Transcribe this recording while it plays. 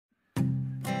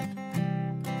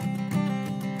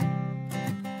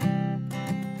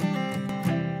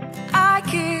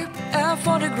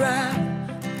photograph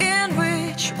in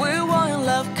which we were in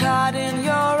love, caught in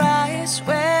your eyes,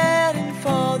 waiting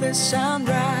for the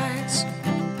sunrise.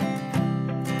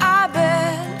 I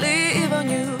barely even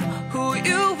knew who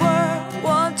you were.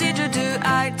 What did you do?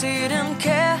 I didn't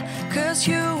care, 'cause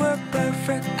you were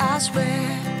perfect, I swear.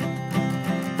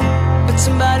 But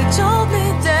somebody told me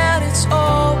that it's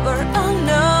over. I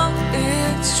know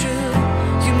it's true.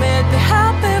 You made me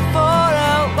happy for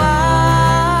a while.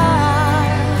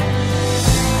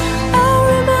 I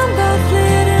remember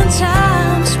fleeting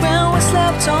times when we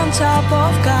slept on top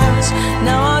of cars.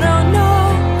 Now I don't know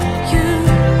you,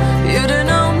 you don't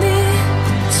know me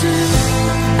too.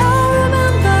 I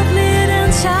remember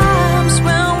fleeting times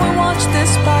when we watched the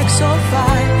sparks so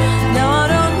fire. Now I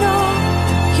don't know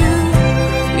you,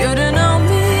 you don't know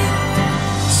me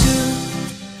too.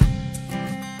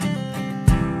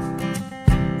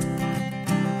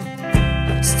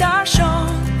 Stars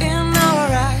shone in our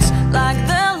eyes like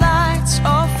the lights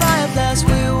of fireplace.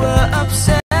 We were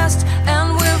obsessed and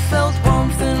we felt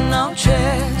warmth in our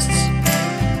chests.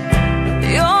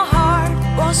 Your heart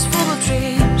was full of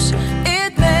dreams.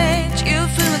 It made you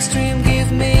feel extreme. Give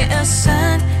me a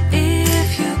sign if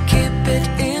you keep it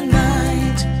in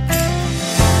mind.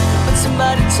 But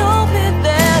somebody told me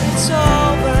that it's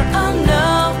over. I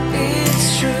know it's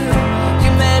true.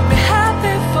 You made me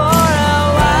happy for a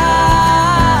while.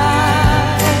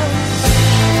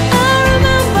 I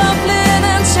remember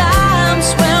fleeting times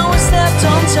when we slept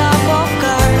on top of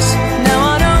cars. Now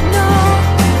I don't know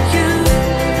you,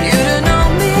 you don't know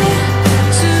me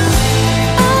too.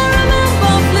 I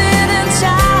remember fleeting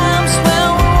times when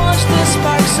we watched the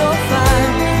sparks so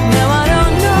fire. Now I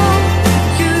don't know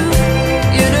you,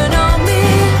 you don't know me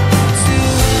too.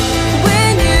 We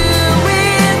knew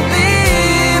we'd be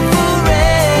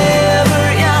forever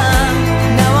young.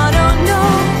 Now I don't know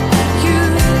you,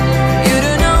 you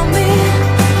don't know me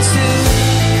too.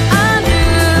 I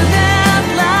knew that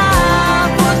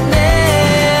love would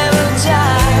never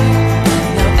die.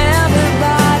 Now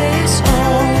everybody's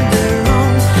on their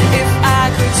own. If I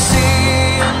could see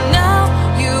you now,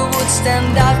 you would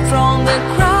stand out from the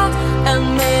crowd, and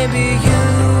maybe you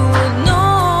would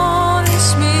notice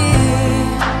me.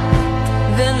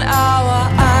 Then our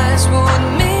eyes would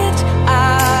meet,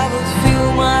 I would feel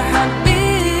my heart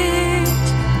beat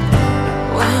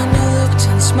when you looked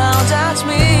and smiled at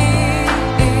me.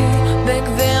 Back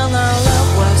then our love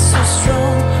was so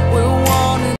strong. We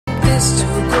wanted this to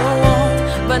go on,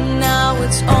 but now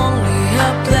it's only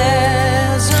a play.